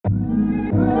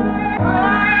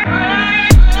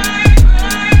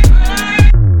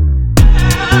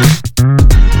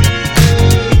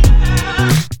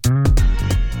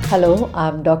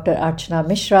I'm Dr. Archana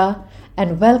Mishra,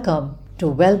 and welcome to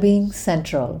Wellbeing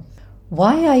Central.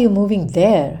 Why are you moving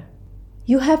there?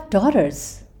 You have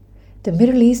daughters. The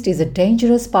Middle East is a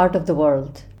dangerous part of the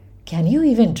world. Can you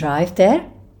even drive there?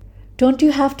 Don't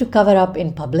you have to cover up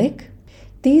in public?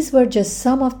 These were just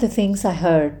some of the things I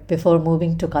heard before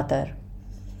moving to Qatar.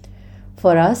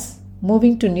 For us,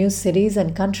 moving to new cities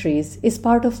and countries is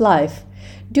part of life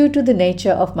due to the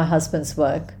nature of my husband's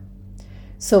work.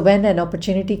 So when an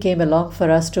opportunity came along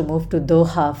for us to move to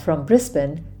Doha from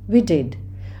Brisbane, we did,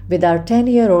 with our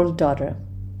 10-year-old daughter.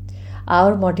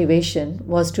 Our motivation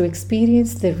was to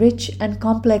experience the rich and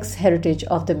complex heritage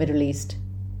of the Middle East.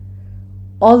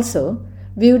 Also,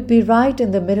 we would be right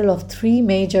in the middle of 3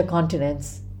 major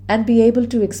continents and be able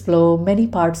to explore many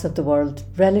parts of the world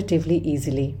relatively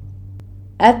easily.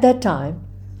 At that time,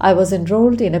 I was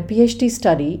enrolled in a PhD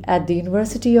study at the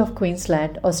University of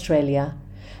Queensland, Australia,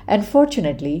 and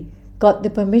fortunately got the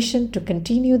permission to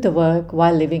continue the work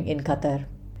while living in Qatar.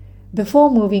 Before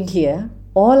moving here,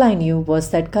 all I knew was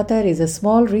that Qatar is a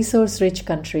small resource-rich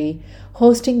country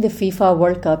hosting the FIFA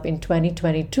World Cup in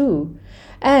 2022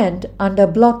 and under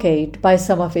blockade by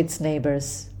some of its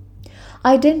neighbors.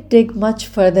 I didn't dig much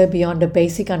further beyond a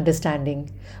basic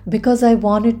understanding because I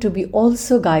wanted to be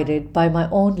also guided by my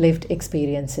own lived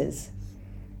experiences.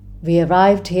 We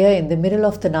arrived here in the middle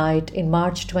of the night in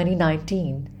March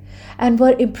 2019 and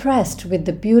were impressed with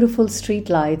the beautiful street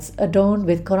lights adorned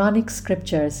with Quranic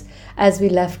scriptures as we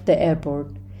left the airport.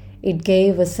 It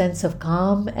gave a sense of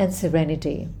calm and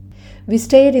serenity. We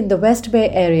stayed in the West Bay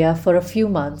area for a few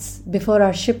months before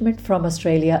our shipment from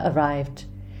Australia arrived.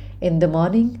 In the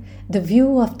morning, the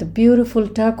view of the beautiful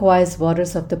turquoise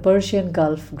waters of the Persian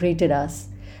Gulf greeted us,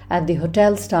 and the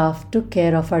hotel staff took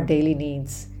care of our daily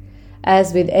needs.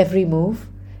 As with every move,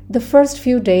 the first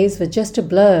few days were just a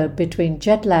blur between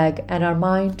jet lag and our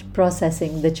mind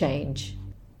processing the change.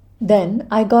 Then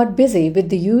I got busy with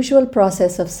the usual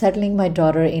process of settling my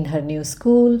daughter in her new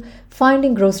school,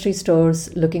 finding grocery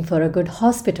stores, looking for a good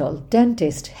hospital,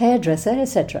 dentist, hairdresser,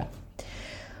 etc.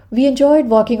 We enjoyed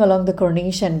walking along the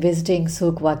Corniche and visiting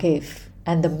Souk Waqif,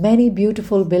 and the many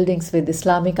beautiful buildings with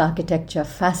Islamic architecture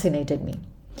fascinated me.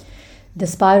 The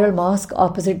spiral mosque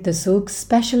opposite the souk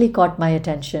specially caught my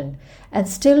attention and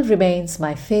still remains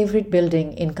my favorite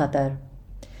building in Qatar.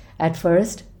 At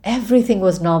first, everything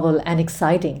was novel and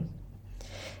exciting.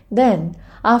 Then,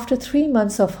 after 3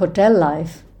 months of hotel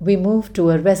life, we moved to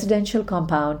a residential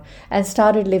compound and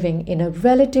started living in a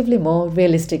relatively more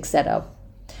realistic setup.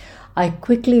 I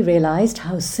quickly realized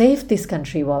how safe this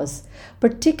country was,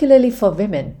 particularly for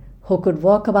women who could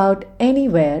walk about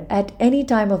anywhere at any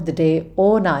time of the day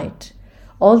or night.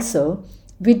 Also,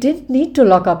 we didn't need to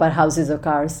lock up our houses or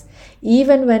cars,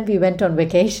 even when we went on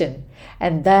vacation,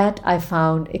 and that I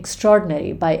found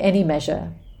extraordinary by any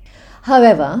measure.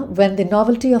 However, when the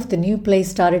novelty of the new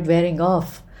place started wearing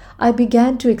off, I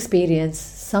began to experience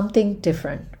something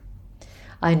different.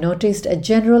 I noticed a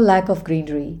general lack of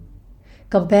greenery.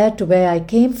 Compared to where I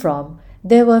came from,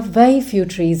 there were very few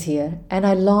trees here, and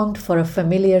I longed for a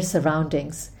familiar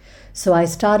surroundings. So I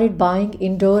started buying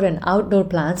indoor and outdoor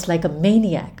plants like a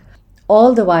maniac,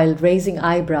 all the while raising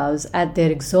eyebrows at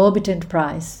their exorbitant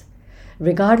price.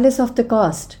 Regardless of the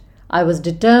cost, I was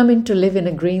determined to live in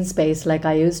a green space like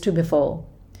I used to before.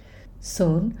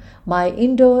 Soon, my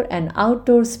indoor and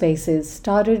outdoor spaces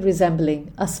started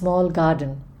resembling a small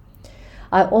garden.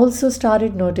 I also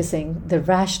started noticing the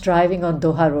rash driving on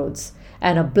Doha roads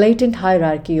and a blatant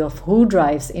hierarchy of who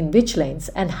drives in which lanes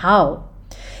and how.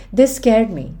 This scared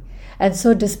me. And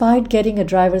so despite getting a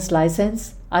driver's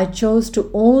license, I chose to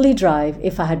only drive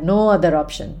if I had no other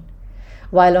option.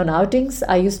 While on outings,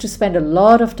 I used to spend a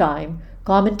lot of time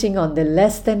commenting on the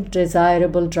less than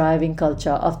desirable driving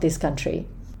culture of this country.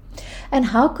 And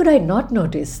how could I not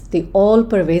notice the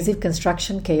all-pervasive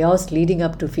construction chaos leading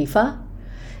up to FIFA?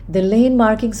 The lane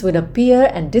markings would appear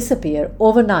and disappear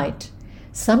overnight,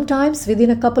 sometimes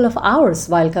within a couple of hours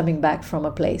while coming back from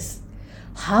a place.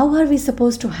 How are we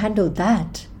supposed to handle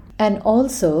that? And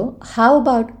also, how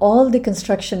about all the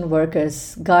construction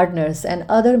workers, gardeners, and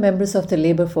other members of the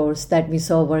labor force that we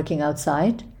saw working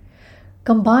outside?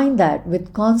 Combine that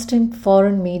with constant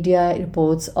foreign media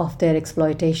reports of their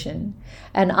exploitation,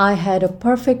 and I had a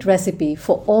perfect recipe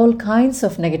for all kinds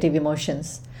of negative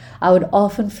emotions. I would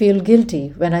often feel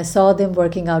guilty when I saw them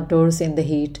working outdoors in the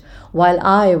heat while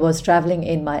I was traveling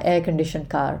in my air-conditioned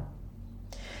car.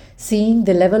 Seeing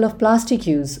the level of plastic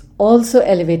use also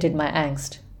elevated my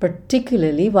angst,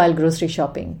 particularly while grocery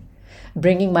shopping.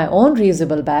 Bringing my own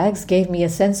reusable bags gave me a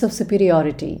sense of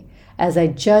superiority as I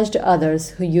judged others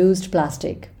who used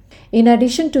plastic. In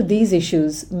addition to these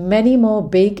issues, many more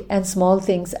big and small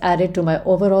things added to my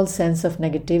overall sense of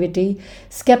negativity,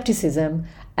 skepticism,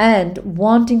 and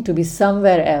wanting to be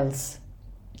somewhere else.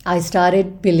 I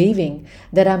started believing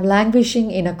that I'm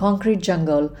languishing in a concrete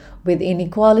jungle with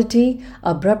inequality,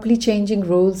 abruptly changing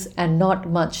rules, and not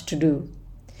much to do.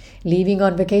 Leaving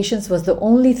on vacations was the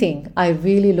only thing I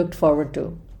really looked forward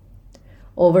to.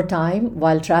 Over time,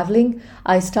 while traveling,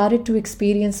 I started to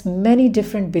experience many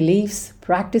different beliefs,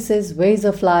 practices, ways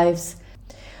of lives.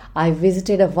 I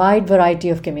visited a wide variety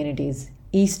of communities,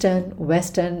 Eastern,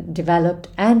 Western, developed,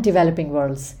 and developing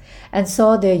worlds, and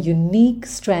saw their unique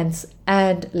strengths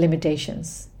and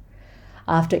limitations.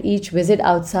 After each visit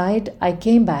outside, I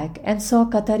came back and saw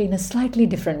Qatar in a slightly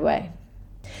different way.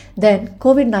 Then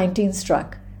COVID-19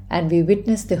 struck, and we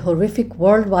witnessed the horrific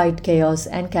worldwide chaos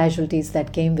and casualties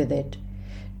that came with it.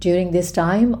 During this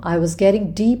time, I was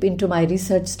getting deep into my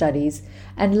research studies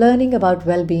and learning about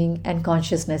well-being and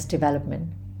consciousness development.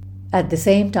 At the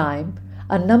same time,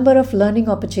 a number of learning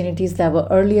opportunities that were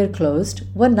earlier closed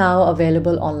were now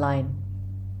available online.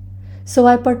 So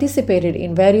I participated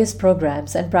in various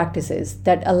programs and practices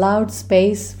that allowed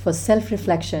space for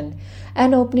self-reflection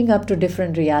and opening up to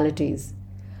different realities.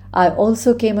 I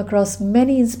also came across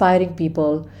many inspiring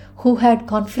people who had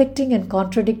conflicting and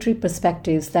contradictory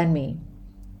perspectives than me.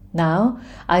 Now,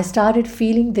 I started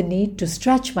feeling the need to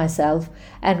stretch myself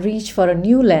and reach for a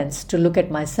new lens to look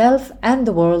at myself and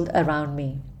the world around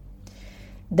me.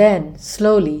 Then,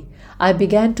 slowly, I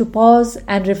began to pause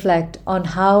and reflect on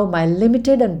how my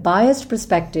limited and biased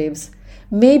perspectives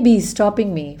may be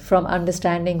stopping me from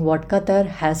understanding what Qatar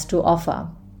has to offer.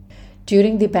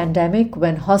 During the pandemic,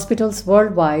 when hospitals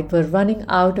worldwide were running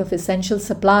out of essential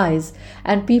supplies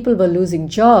and people were losing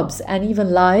jobs and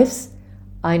even lives,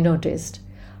 I noticed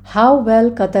how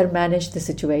well Qatar managed the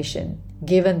situation,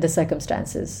 given the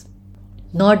circumstances.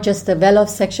 Not just the well-off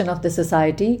section of the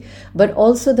society, but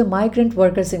also the migrant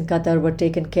workers in Qatar were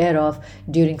taken care of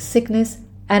during sickness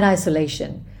and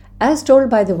isolation, as told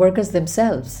by the workers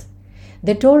themselves.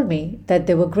 They told me that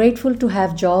they were grateful to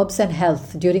have jobs and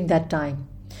health during that time,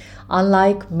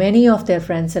 unlike many of their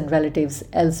friends and relatives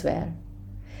elsewhere.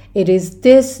 It is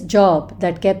this job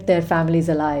that kept their families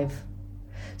alive.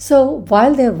 So,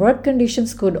 while their work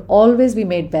conditions could always be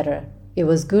made better, it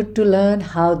was good to learn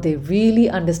how they really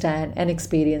understand and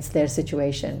experience their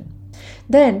situation.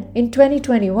 Then, in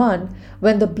 2021,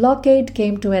 when the blockade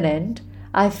came to an end,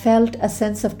 I felt a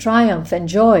sense of triumph and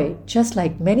joy, just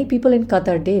like many people in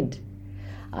Qatar did.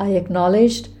 I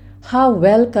acknowledged how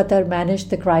well Qatar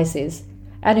managed the crisis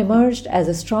and emerged as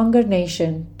a stronger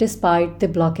nation despite the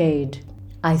blockade.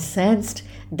 I sensed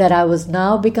that I was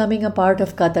now becoming a part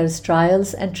of Qatar's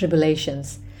trials and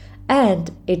tribulations,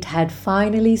 and it had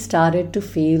finally started to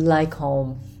feel like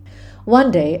home.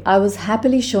 One day, I was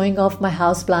happily showing off my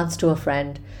houseplants to a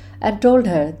friend and told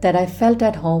her that I felt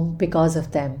at home because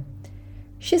of them.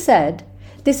 She said,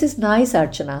 "This is nice,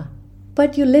 Archana,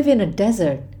 but you live in a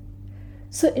desert,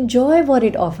 so enjoy what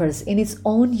it offers in its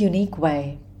own unique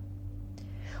way."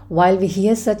 While we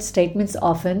hear such statements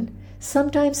often,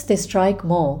 sometimes they strike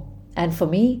more, and for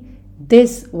me,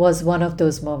 this was one of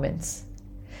those moments.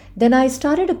 Then I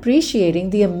started appreciating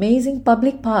the amazing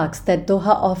public parks that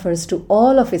Doha offers to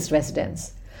all of its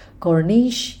residents.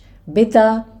 Corniche,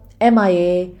 Bidda,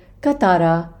 MIA,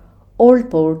 Katara, Old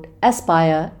Port,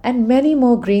 Aspire, and many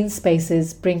more green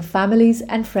spaces bring families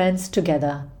and friends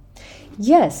together.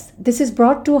 Yes, this is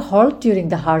brought to a halt during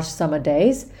the harsh summer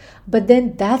days, but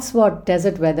then that's what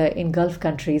desert weather in Gulf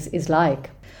countries is like.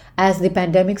 As the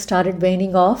pandemic started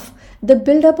waning off, the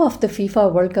build-up of the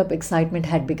FIFA World Cup excitement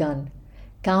had begun.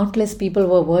 Countless people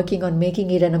were working on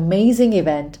making it an amazing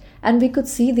event, and we could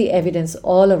see the evidence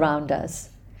all around us.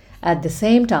 At the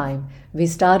same time, we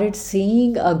started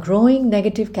seeing a growing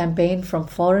negative campaign from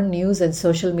foreign news and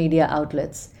social media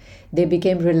outlets. They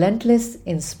became relentless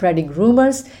in spreading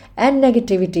rumors and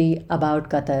negativity about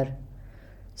Qatar.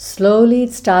 Slowly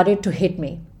it started to hit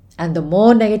me, and the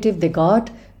more negative they got,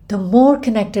 the more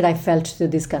connected I felt to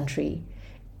this country.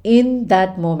 In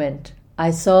that moment,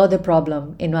 I saw the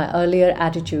problem in my earlier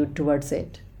attitude towards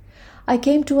it. I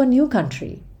came to a new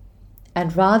country,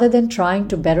 and rather than trying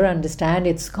to better understand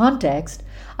its context,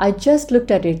 I just looked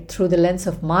at it through the lens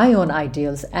of my own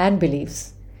ideals and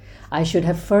beliefs. I should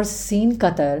have first seen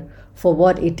Qatar for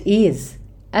what it is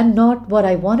and not what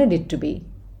I wanted it to be.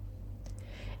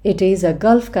 It is a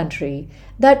Gulf country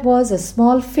that was a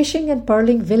small fishing and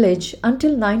pearling village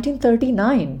until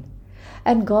 1939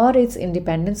 and got its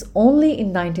independence only in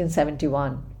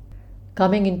 1971.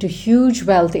 Coming into huge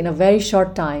wealth in a very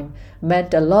short time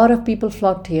meant a lot of people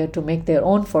flocked here to make their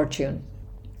own fortune.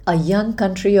 A young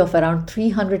country of around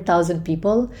 300,000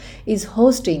 people is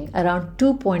hosting around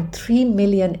 2.3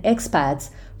 million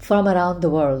expats from around the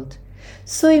world.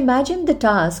 So imagine the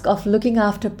task of looking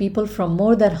after people from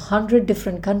more than 100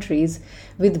 different countries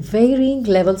with varying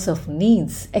levels of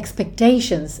needs,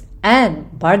 expectations,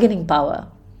 and bargaining power.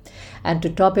 And to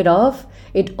top it off,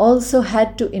 it also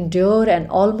had to endure an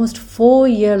almost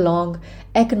 4-year long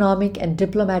economic and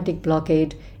diplomatic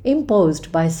blockade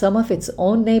imposed by some of its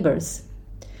own neighbors.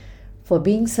 For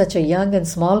being such a young and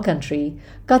small country,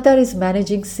 Qatar is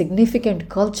managing significant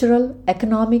cultural,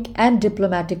 economic, and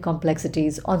diplomatic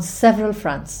complexities on several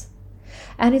fronts.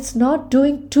 And it's not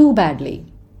doing too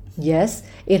badly. Yes,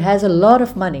 it has a lot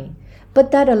of money,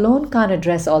 but that alone can't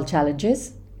address all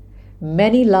challenges.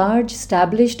 Many large,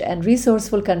 established, and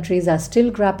resourceful countries are still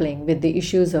grappling with the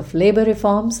issues of labor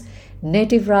reforms,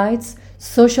 native rights,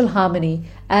 social harmony,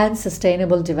 and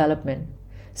sustainable development.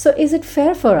 So, is it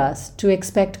fair for us to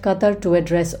expect Qatar to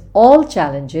address all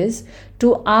challenges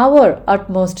to our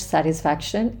utmost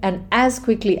satisfaction and as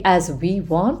quickly as we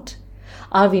want?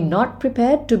 Are we not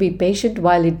prepared to be patient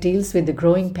while it deals with the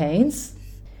growing pains?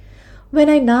 When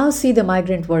I now see the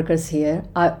migrant workers here,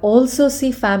 I also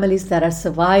see families that are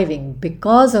surviving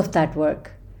because of that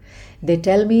work. They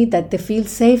tell me that they feel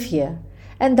safe here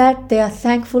and that they are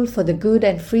thankful for the good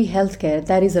and free healthcare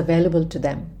that is available to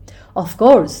them. Of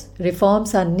course,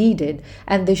 reforms are needed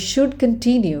and they should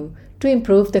continue to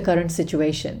improve the current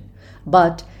situation.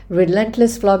 But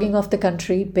relentless flogging of the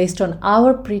country based on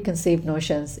our preconceived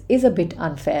notions is a bit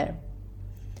unfair.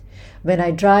 When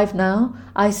I drive now,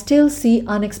 I still see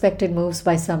unexpected moves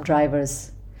by some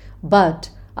drivers. But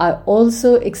I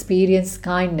also experience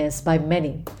kindness by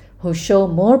many who show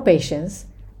more patience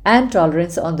and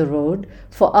tolerance on the road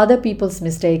for other people's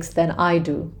mistakes than I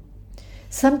do.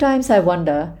 Sometimes I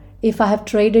wonder if I have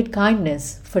traded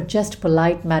kindness for just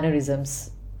polite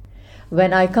mannerisms.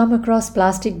 When I come across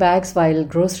plastic bags while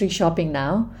grocery shopping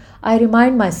now, I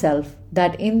remind myself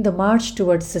that in the march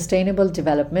towards sustainable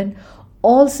development,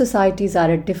 all societies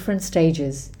are at different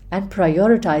stages and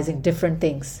prioritizing different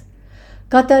things.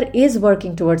 Qatar is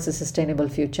working towards a sustainable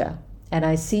future, and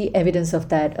I see evidence of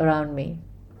that around me.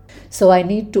 So I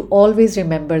need to always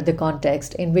remember the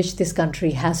context in which this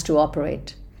country has to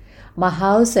operate. My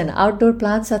house and outdoor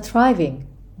plants are thriving,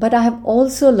 but I have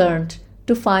also learned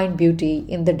to find beauty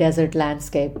in the desert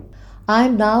landscape. I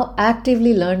am now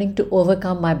actively learning to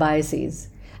overcome my biases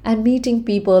and meeting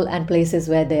people and places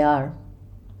where they are.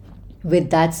 With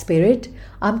that spirit,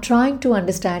 I'm trying to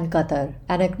understand Qatar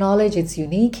and acknowledge its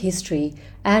unique history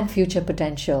and future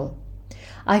potential.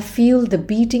 I feel the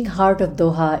beating heart of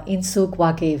Doha in Souk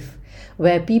Waqif,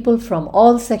 where people from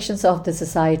all sections of the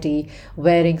society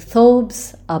wearing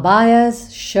thobes,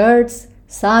 abayas, shirts,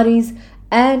 saris,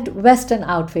 and Western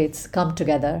outfits come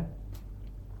together.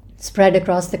 Spread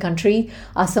across the country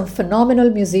are some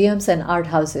phenomenal museums and art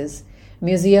houses: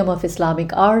 Museum of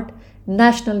Islamic Art,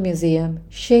 National Museum,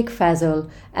 Sheikh Faisal,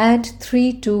 and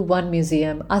 321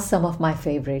 Museum are some of my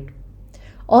favorite.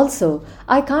 Also,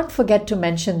 I can't forget to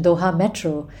mention Doha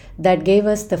Metro that gave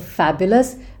us the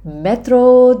fabulous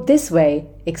Metro This Way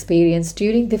experience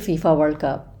during the FIFA World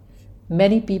Cup.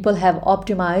 Many people have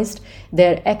optimized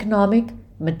their economic,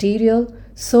 material,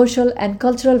 social, and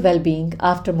cultural well-being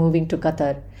after moving to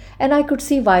Qatar, and I could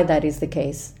see why that is the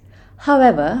case.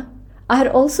 However, I had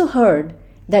also heard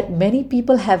that many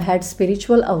people have had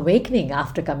spiritual awakening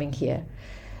after coming here.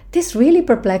 This really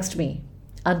perplexed me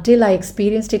until I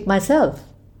experienced it myself.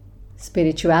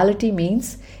 Spirituality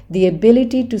means the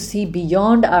ability to see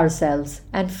beyond ourselves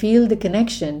and feel the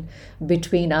connection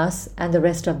between us and the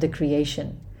rest of the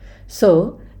creation.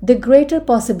 So, the greater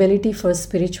possibility for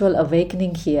spiritual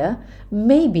awakening here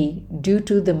may be due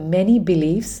to the many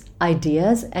beliefs,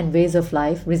 ideas, and ways of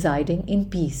life residing in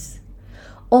peace.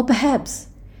 Or perhaps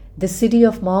the city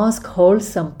of mosque holds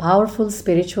some powerful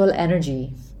spiritual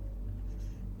energy.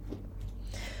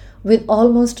 With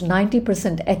almost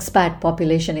 90% expat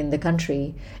population in the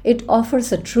country, it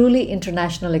offers a truly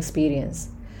international experience.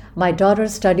 My daughter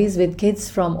studies with kids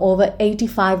from over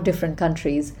 85 different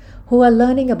countries who are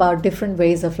learning about different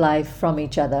ways of life from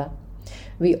each other.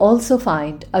 We also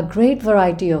find a great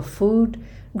variety of food,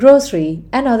 grocery,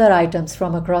 and other items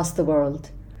from across the world.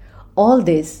 All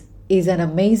this is an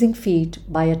amazing feat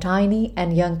by a tiny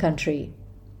and young country.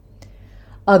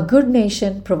 A good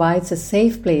nation provides a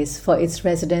safe place for its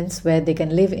residents where they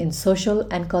can live in social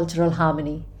and cultural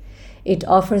harmony. It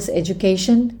offers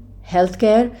education,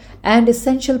 healthcare, and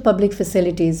essential public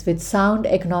facilities with sound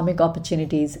economic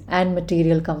opportunities and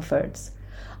material comforts.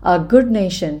 A good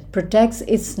nation protects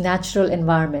its natural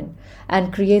environment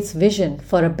and creates vision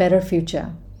for a better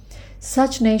future.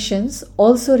 Such nations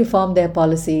also reform their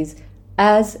policies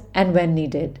as and when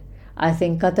needed. I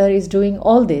think Qatar is doing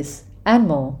all this and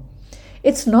more.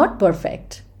 It's not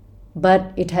perfect,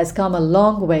 but it has come a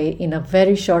long way in a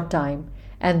very short time,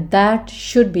 and that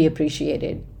should be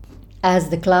appreciated.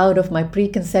 As the cloud of my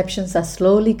preconceptions are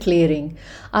slowly clearing,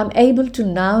 I'm able to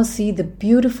now see the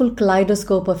beautiful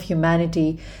kaleidoscope of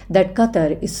humanity that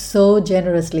Qatar is so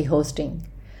generously hosting.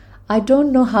 I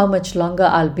don't know how much longer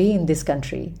I'll be in this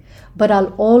country, but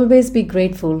I'll always be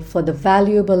grateful for the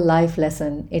valuable life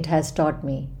lesson it has taught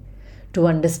me. To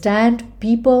understand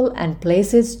people and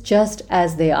places just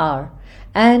as they are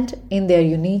and in their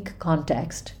unique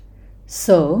context.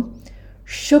 So,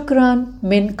 Shukran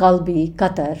min qalbi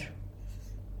Qatar.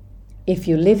 If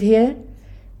you live here,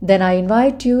 then I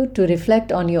invite you to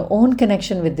reflect on your own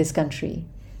connection with this country.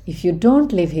 If you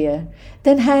don't live here,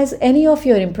 then has any of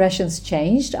your impressions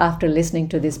changed after listening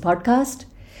to this podcast?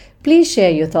 Please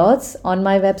share your thoughts on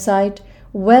my website,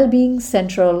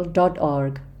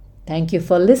 wellbeingcentral.org. Thank you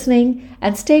for listening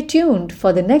and stay tuned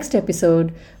for the next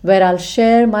episode where I'll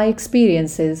share my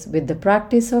experiences with the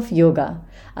practice of yoga.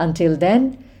 Until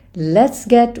then, let's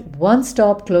get one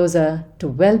stop closer to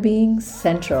Wellbeing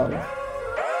Central.